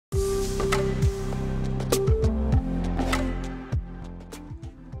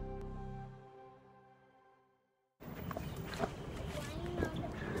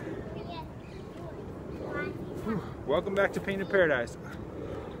Welcome back to Painted Paradise.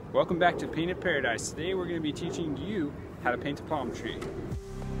 Welcome back to Painted Paradise. Today we're going to be teaching you how to paint a palm tree.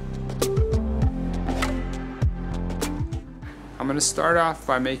 I'm going to start off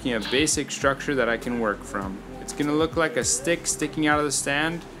by making a basic structure that I can work from. It's going to look like a stick sticking out of the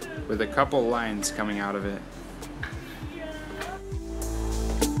stand with a couple lines coming out of it.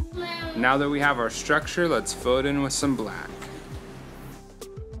 Now that we have our structure, let's fill it in with some black.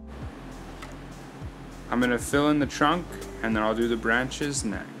 I'm going to fill in the trunk and then I'll do the branches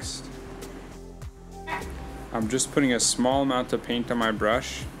next. I'm just putting a small amount of paint on my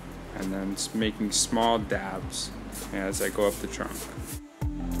brush and then making small dabs as I go up the trunk.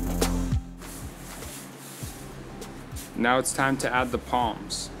 Now it's time to add the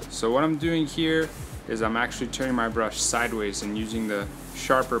palms. So what I'm doing here is I'm actually turning my brush sideways and using the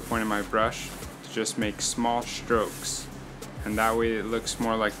sharper point of my brush to just make small strokes, and that way it looks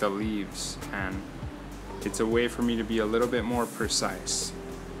more like the leaves, and it's a way for me to be a little bit more precise.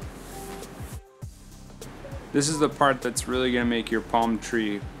 This is the part that's really going to make your palm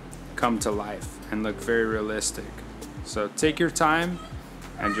tree come to life and look very realistic. So take your time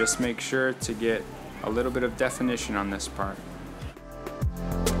and just make sure to get a little bit of definition on this part.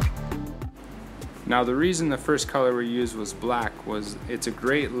 Now the reason the first color we used was black was it's a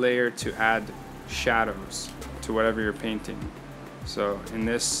great layer to add shadows to whatever you're painting. So in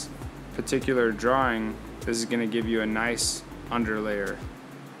this particular drawing, this is going to give you a nice underlayer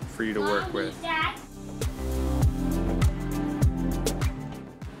for you to work with.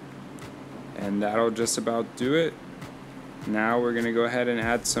 And that'll just about do it. Now we're going to go ahead and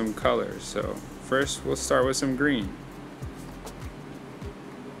add some color. So first we'll start with some green.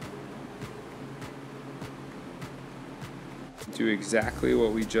 Do exactly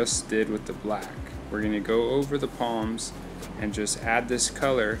what we just did with the black. We're going to go over the palms and just add this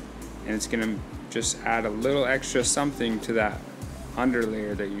color, and it's going to just add a little extra something to that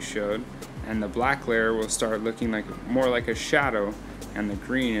underlayer that you showed, and the black layer will start looking like more like a shadow, and the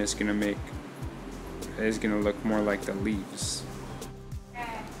green is going to look more like the leaves.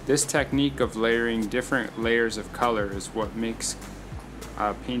 This technique of layering different layers of color is what makes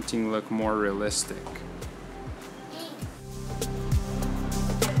a painting look more realistic.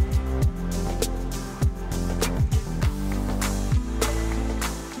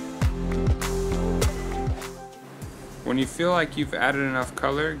 When you feel like you've added enough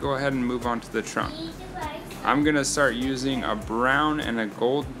color, go ahead and move on to the trunk. I'm going to start using a brown and a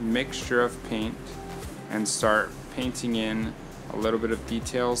gold mixture of paint and start painting in a little bit of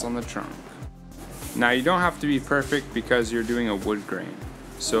details on the trunk. Now you don't have to be perfect because you're doing a wood grain.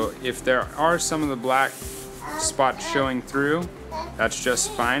 So if there are some of the black spots showing through, that's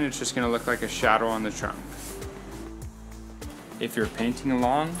just fine. It's just going to look like a shadow on the trunk. If you're painting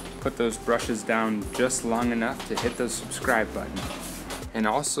along, put those brushes down just long enough to hit the subscribe button. And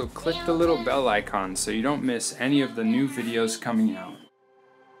also click the little bell icon so you don't miss any of the new videos coming out.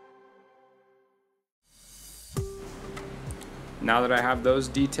 Now that I have those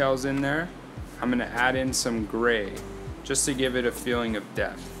details in there, I'm going to add in some gray just to give it a feeling of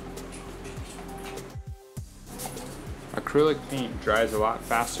depth. Acrylic paint dries a lot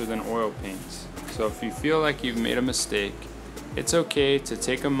faster than oil paints, so if you feel like you've made a mistake, it's okay to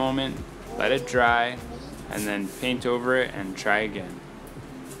take a moment, let it dry, and then paint over it and try again.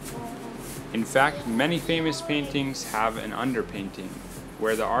 In fact, many famous paintings have an underpainting,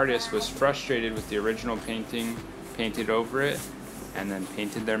 where the artist was frustrated with the original painting, painted over it, and then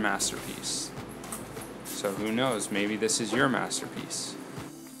painted their masterpiece. So who knows, maybe this is your masterpiece.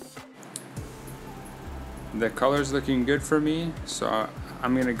 The color's looking good for me, so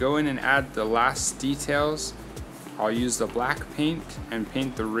I'm going to go in and add the last details. I'll use the black paint and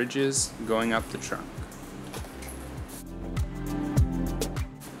paint the ridges going up the trunk.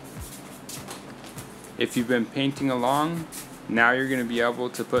 If you've been painting along, now you're going to be able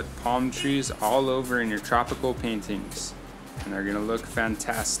to put palm trees all over in your tropical paintings, and they're going to look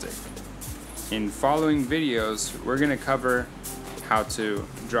fantastic. In following videos, we're going to cover how to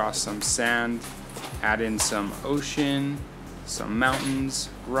draw some sand, add in some ocean, some mountains,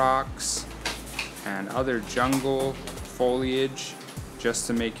 rocks, and other jungle foliage, just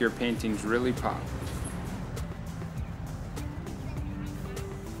to make your paintings really pop.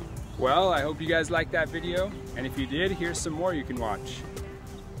 Well, I hope you guys liked that video, and if you did, here's some more you can watch.